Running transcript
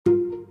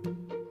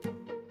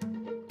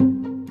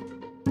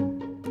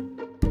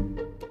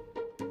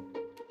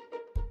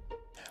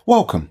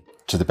Welcome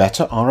to the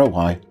Better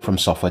ROI from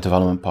Software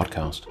Development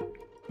podcast,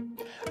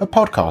 a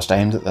podcast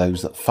aimed at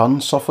those that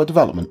fund software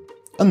development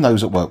and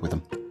those that work with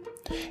them.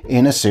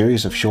 In a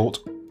series of short,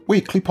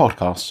 weekly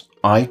podcasts,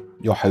 I,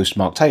 your host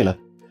Mark Taylor,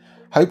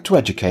 hope to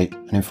educate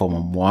and inform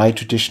on why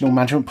traditional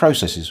management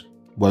processes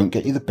won't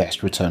get you the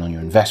best return on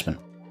your investment.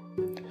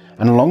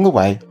 And along the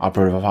way, I'll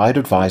provide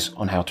advice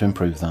on how to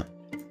improve that.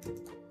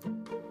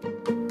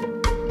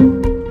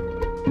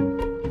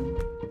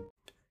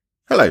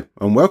 Hello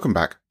and welcome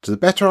back to the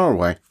Better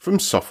ROI from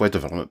Software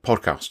Development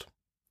podcast.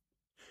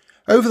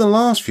 Over the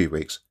last few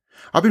weeks,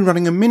 I've been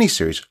running a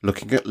mini-series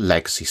looking at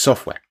legacy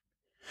software,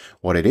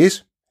 what it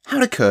is, how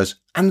it occurs,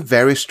 and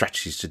various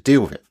strategies to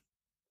deal with it.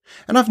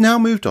 And I've now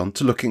moved on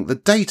to looking at the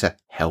data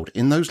held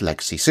in those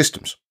legacy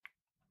systems.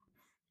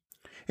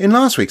 In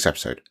last week's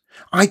episode,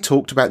 I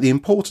talked about the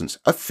importance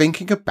of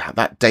thinking about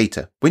that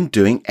data when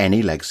doing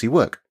any legacy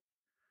work.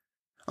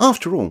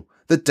 After all,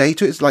 the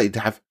data is likely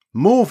to have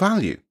more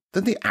value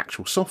than the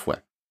actual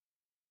software.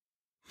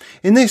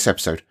 In this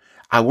episode,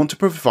 I want to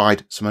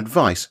provide some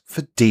advice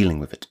for dealing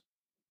with it.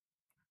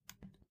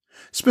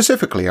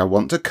 Specifically, I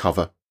want to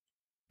cover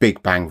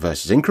Big Bang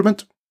versus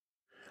increment,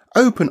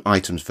 open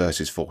items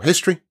versus full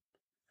history,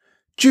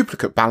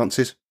 duplicate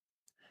balances,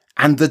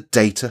 and the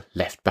data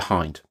left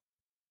behind.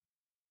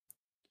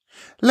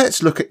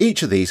 Let's look at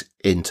each of these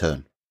in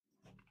turn.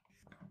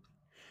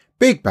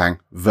 Big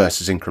Bang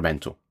versus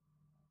incremental.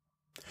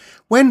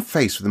 When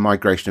faced with the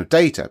migration of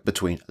data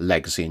between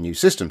legacy and new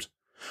systems,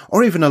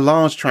 or even a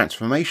large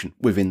transformation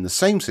within the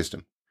same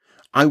system,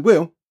 I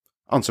will,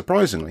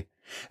 unsurprisingly,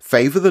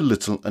 favour the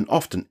little and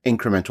often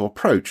incremental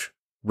approach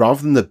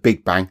rather than the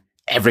big bang,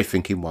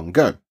 everything in one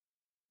go.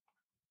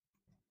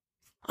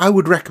 I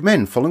would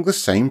recommend following the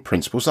same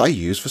principles I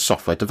use for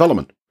software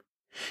development.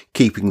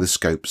 Keeping the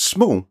scope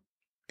small,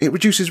 it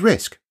reduces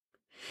risk.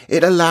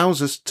 It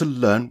allows us to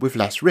learn with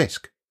less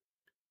risk.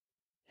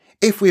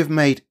 If we have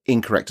made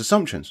incorrect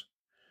assumptions,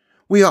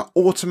 we are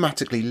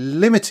automatically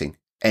limiting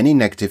any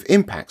negative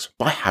impacts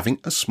by having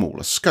a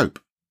smaller scope.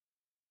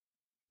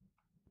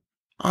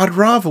 I'd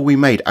rather we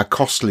made a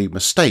costly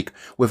mistake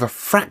with a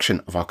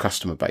fraction of our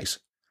customer base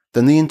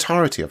than the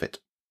entirety of it.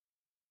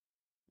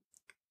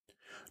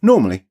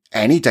 Normally,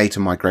 any data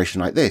migration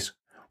like this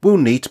will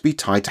need to be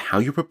tied to how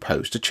you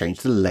propose to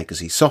change the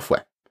legacy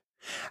software,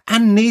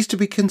 and needs to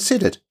be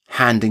considered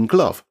hand in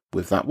glove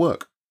with that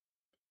work.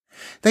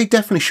 They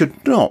definitely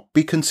should not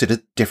be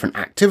considered different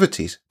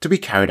activities to be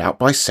carried out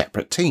by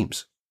separate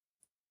teams.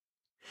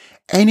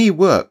 Any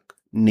work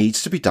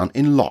needs to be done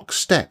in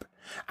lockstep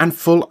and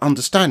full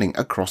understanding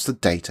across the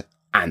data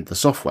and the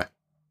software.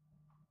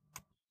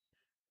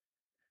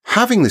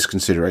 Having this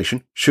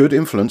consideration should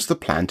influence the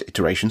planned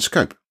iteration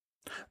scope,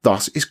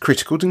 thus is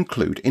critical to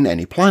include in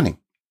any planning.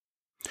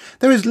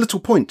 There is little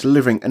point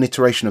delivering an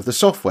iteration of the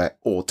software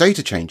or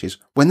data changes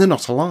when they're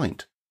not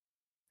aligned.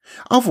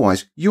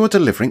 Otherwise, you are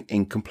delivering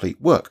incomplete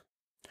work,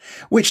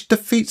 which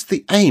defeats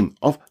the aim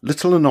of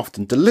little and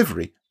often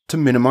delivery to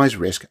minimise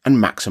risk and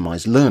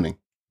maximise learning.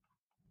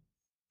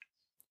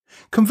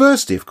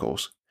 Conversely, of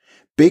course,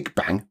 Big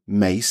Bang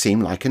may seem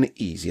like an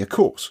easier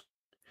course.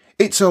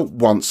 It's a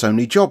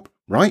once-only job,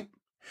 right?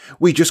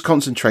 We just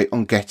concentrate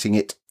on getting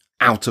it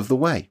out of the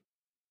way.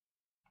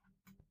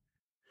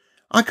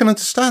 I can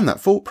understand that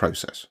thought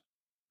process.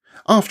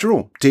 After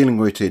all, dealing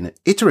with it in an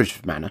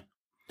iterative manner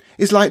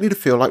is likely to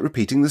feel like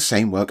repeating the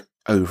same work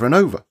over and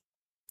over.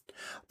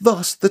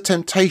 Thus, the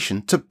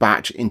temptation to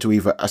batch into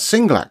either a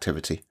single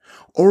activity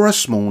or a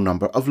small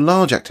number of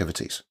large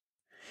activities.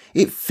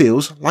 It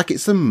feels like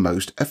it's the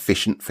most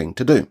efficient thing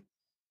to do.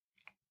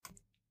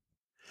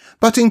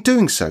 But in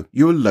doing so,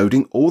 you are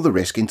loading all the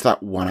risk into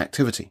that one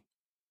activity.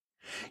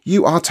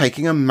 You are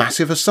taking a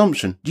massive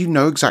assumption you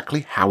know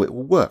exactly how it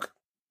will work.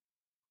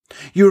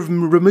 You have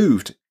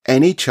removed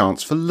any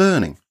chance for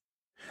learning,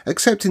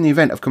 except in the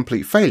event of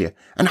complete failure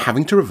and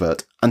having to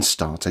revert and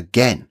start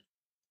again.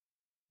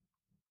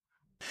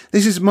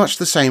 This is much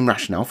the same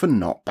rationale for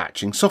not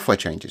batching software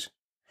changes.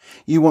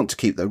 You want to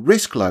keep the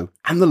risk low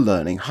and the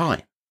learning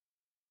high.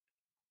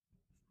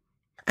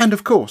 And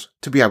of course,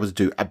 to be able to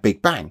do a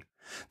big bang,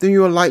 then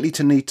you are likely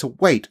to need to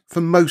wait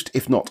for most,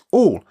 if not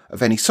all,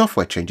 of any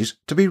software changes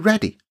to be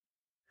ready,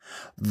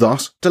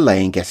 thus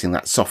delaying getting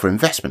that software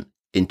investment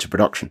into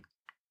production.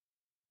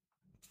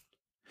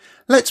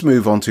 Let's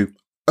move on to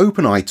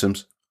open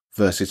items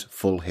versus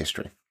full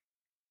history.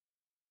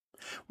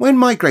 When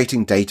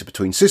migrating data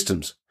between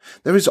systems,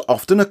 there is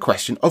often a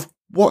question of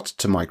what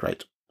to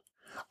migrate,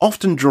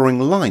 often drawing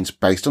lines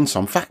based on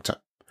some factor,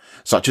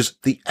 such as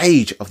the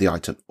age of the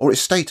item or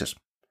its status.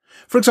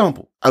 For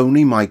example,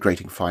 only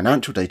migrating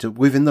financial data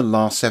within the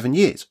last 7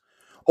 years,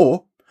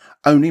 or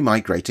only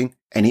migrating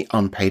any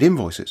unpaid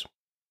invoices.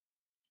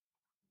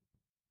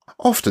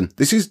 Often,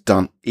 this is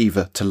done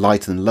either to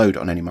lighten the load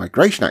on any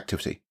migration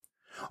activity,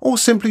 or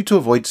simply to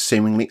avoid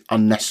seemingly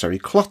unnecessary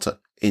clutter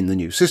in the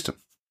new system.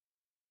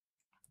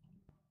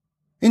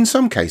 In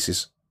some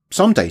cases,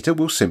 some data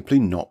will simply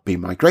not be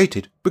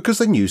migrated because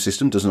the new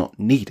system does not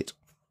need it.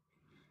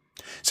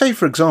 Say,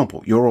 for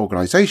example, your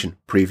organisation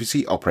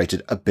previously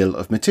operated a bill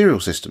of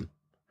materials system,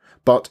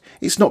 but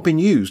it's not been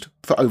used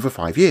for over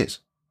 5 years.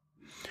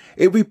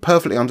 It would be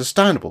perfectly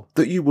understandable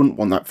that you wouldn't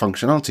want that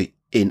functionality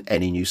in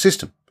any new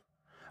system,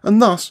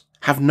 and thus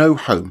have no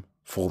home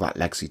for that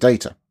legacy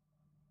data.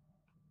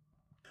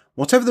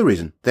 Whatever the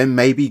reason, there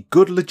may be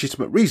good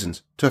legitimate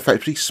reasons to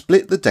effectively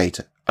split the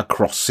data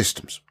across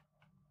systems.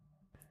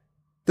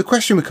 The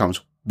question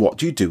becomes, what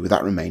do you do with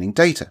that remaining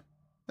data?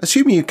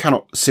 Assuming you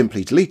cannot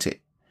simply delete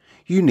it,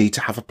 you need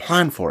to have a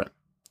plan for it,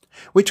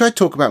 which I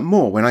talk about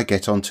more when I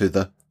get onto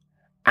the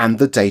 "and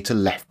the data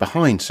left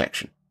behind"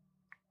 section.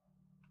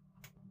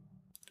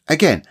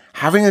 Again,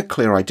 having a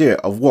clear idea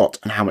of what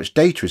and how much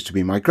data is to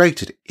be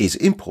migrated is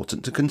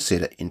important to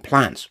consider in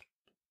plans.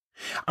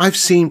 I've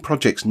seen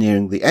projects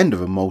nearing the end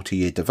of a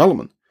multi-year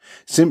development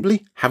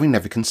simply having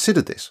never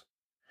considered this,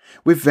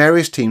 with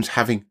various teams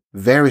having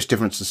various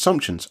different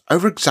assumptions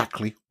over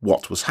exactly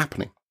what was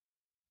happening.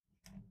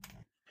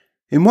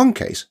 In one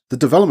case, the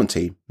development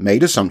team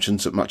made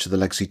assumptions that much of the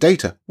legacy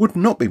data would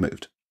not be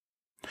moved,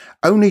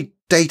 only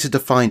data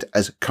defined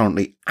as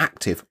currently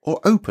active or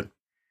open.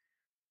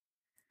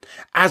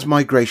 As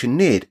migration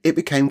neared, it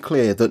became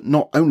clear that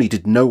not only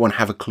did no one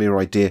have a clear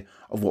idea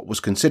of what was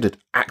considered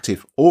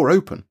active or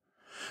open,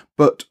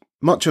 but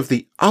much of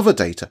the other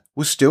data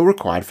was still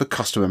required for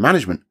customer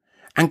management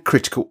and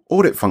critical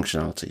audit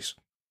functionalities.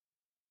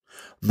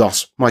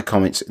 Thus, my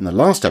comments in the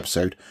last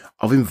episode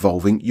of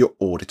involving your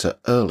auditor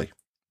early.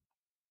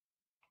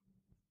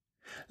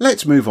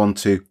 Let's move on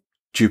to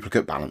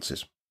duplicate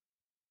balances.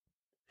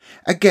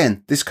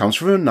 Again, this comes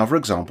from another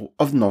example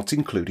of not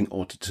including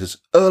auditors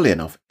early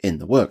enough in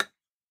the work.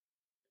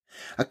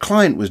 A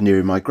client was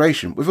nearing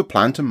migration with a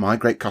plan to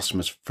migrate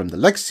customers from the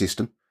legacy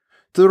system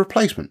to the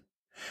replacement,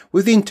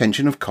 with the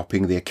intention of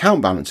copying the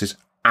account balances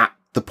at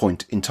the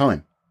point in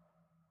time.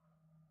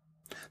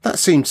 That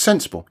seemed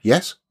sensible,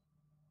 yes?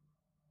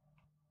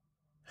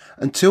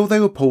 Until they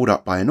were pulled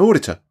up by an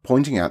auditor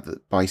pointing out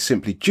that by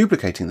simply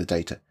duplicating the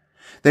data,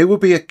 they would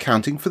be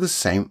accounting for the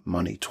same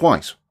money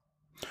twice,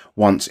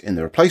 once in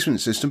the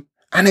replacement system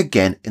and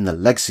again in the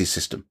legacy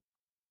system.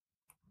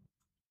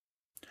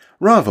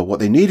 Rather, what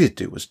they needed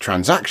to do was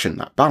transaction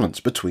that balance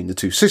between the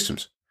two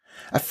systems,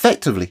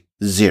 effectively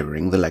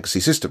zeroing the legacy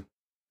system.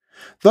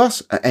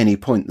 Thus, at any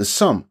point, the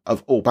sum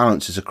of all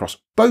balances across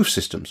both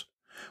systems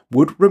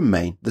would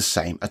remain the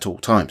same at all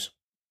times.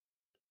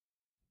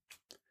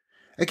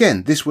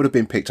 Again, this would have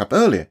been picked up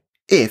earlier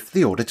if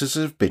the auditors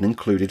had been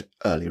included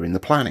earlier in the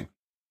planning.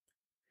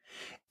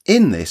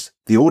 In this,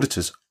 the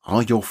auditors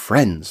are your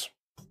friends.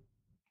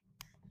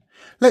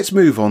 Let's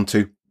move on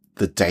to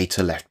the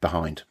data left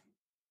behind.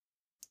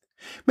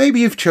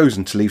 Maybe you've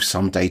chosen to leave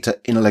some data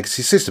in a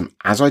legacy system,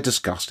 as I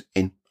discussed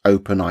in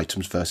Open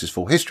Items versus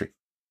Full History.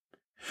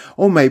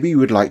 Or maybe you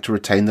would like to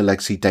retain the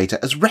legacy data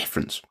as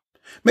reference,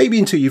 maybe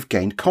until you've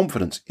gained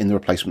confidence in the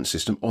replacement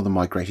system or the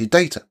migrated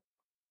data.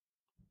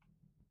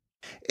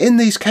 In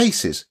these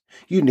cases,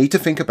 you need to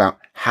think about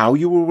how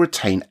you will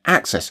retain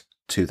access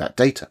to that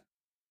data.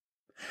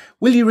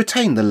 Will you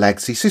retain the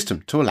legacy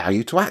system to allow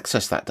you to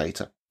access that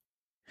data?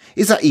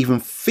 Is that even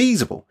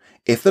feasible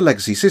if the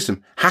legacy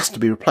system has to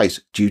be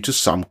replaced due to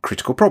some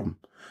critical problem,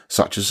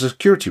 such as a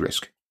security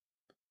risk?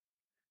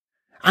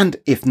 And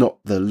if not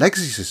the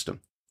legacy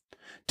system,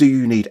 do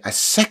you need a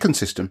second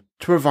system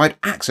to provide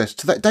access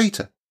to that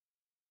data?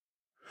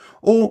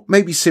 Or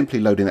maybe simply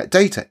loading that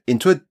data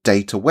into a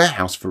data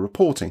warehouse for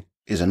reporting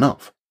is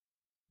enough.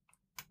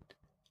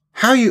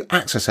 How you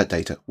access that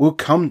data will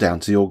come down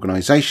to the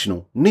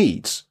organisational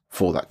needs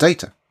for that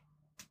data.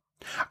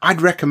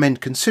 I'd recommend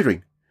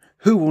considering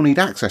who will need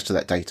access to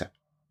that data,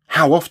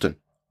 how often,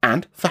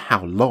 and for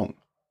how long.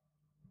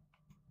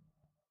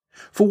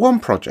 For one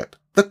project,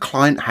 the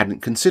client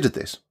hadn't considered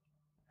this,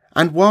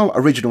 and while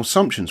original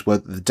assumptions were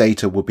that the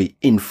data would be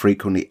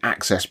infrequently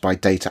accessed by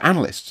data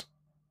analysts,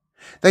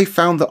 they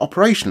found that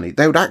operationally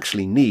they would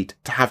actually need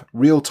to have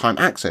real-time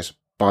access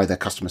by their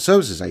customer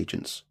services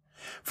agents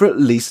for at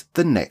least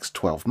the next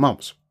 12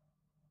 months.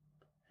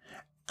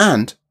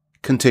 And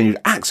continued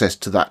access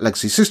to that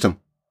legacy system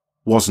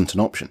wasn't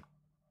an option.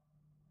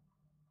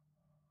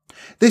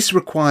 This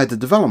required the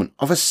development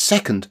of a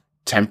second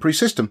temporary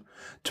system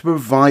to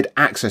provide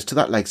access to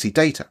that legacy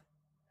data,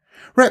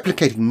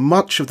 replicating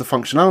much of the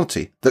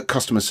functionality that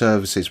customer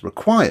services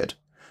required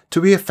to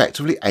be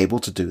effectively able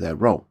to do their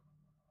role.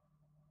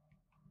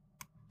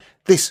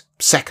 This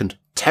second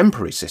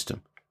temporary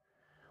system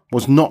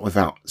was not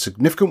without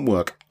significant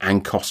work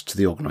and cost to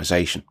the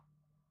organisation.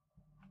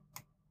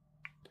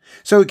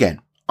 So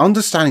again,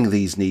 understanding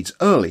these needs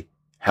early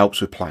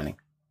helps with planning.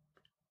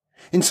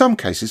 In some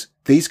cases,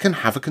 these can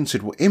have a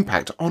considerable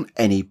impact on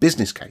any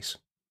business case.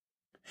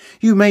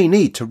 You may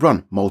need to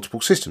run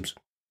multiple systems,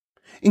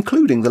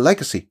 including the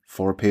legacy,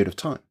 for a period of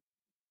time.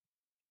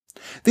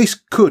 This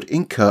could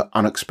incur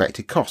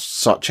unexpected costs,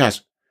 such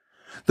as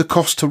the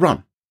cost to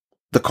run,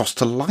 the cost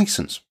to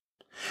license,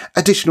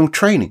 additional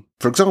training,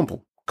 for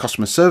example,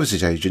 customer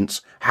services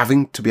agents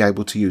having to be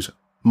able to use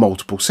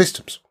multiple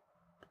systems,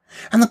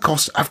 and the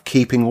cost of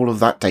keeping all of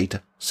that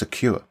data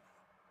secure.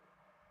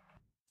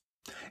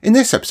 In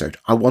this episode,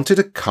 I wanted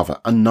to cover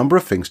a number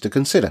of things to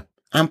consider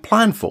and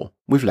plan for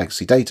with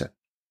legacy data.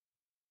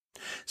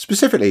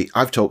 Specifically,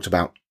 I've talked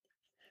about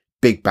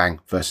Big Bang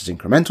versus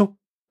incremental,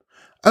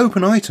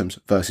 open items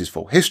versus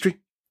full history,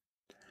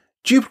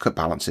 duplicate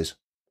balances,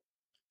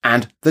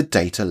 and the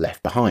data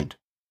left behind.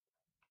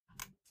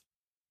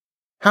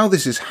 How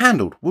this is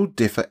handled will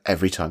differ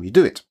every time you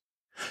do it.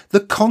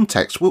 The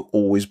context will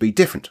always be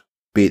different,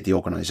 be it the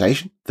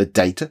organisation, the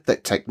data, the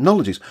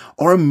technologies,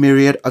 or a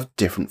myriad of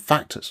different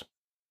factors.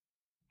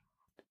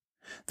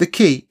 The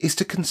key is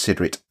to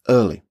consider it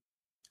early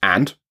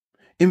and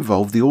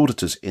involve the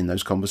auditors in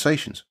those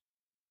conversations.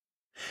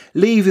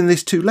 Leaving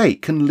this too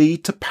late can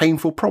lead to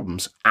painful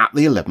problems at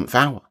the 11th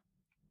hour.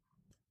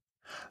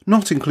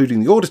 Not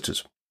including the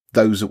auditors,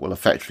 those that will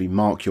effectively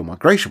mark your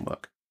migration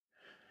work,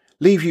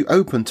 leave you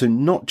open to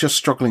not just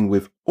struggling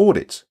with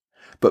audits,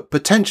 but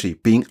potentially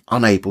being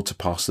unable to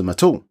pass them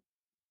at all.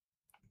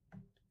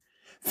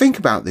 Think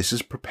about this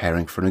as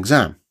preparing for an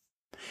exam.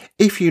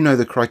 If you know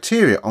the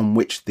criteria on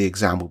which the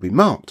exam will be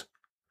marked,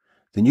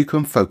 then you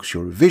can focus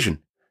your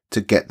revision to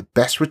get the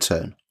best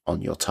return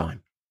on your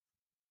time.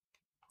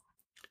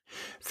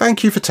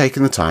 Thank you for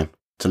taking the time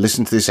to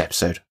listen to this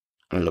episode,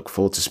 and I look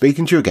forward to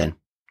speaking to you again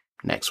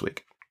next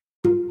week.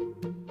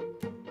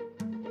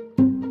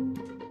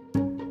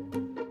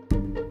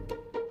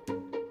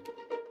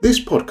 This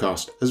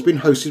podcast has been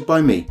hosted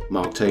by me,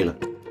 Mark Taylor.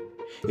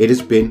 It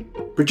has been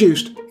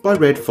produced by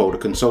Red Folder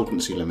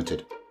Consultancy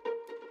Limited,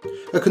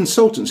 a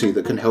consultancy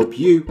that can help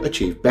you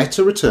achieve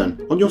better return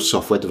on your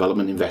software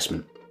development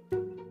investment.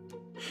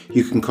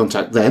 You can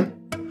contact them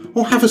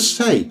or have a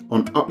say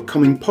on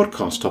upcoming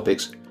podcast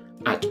topics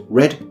at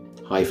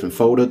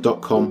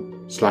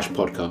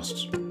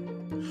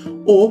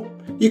red-folder.com/podcasts. Or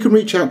you can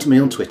reach out to me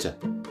on Twitter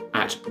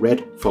at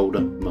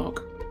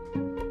redfoldermark.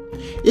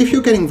 If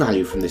you're getting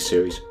value from this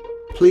series,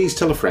 please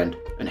tell a friend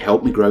and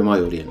help me grow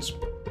my audience.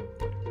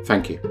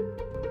 Thank you.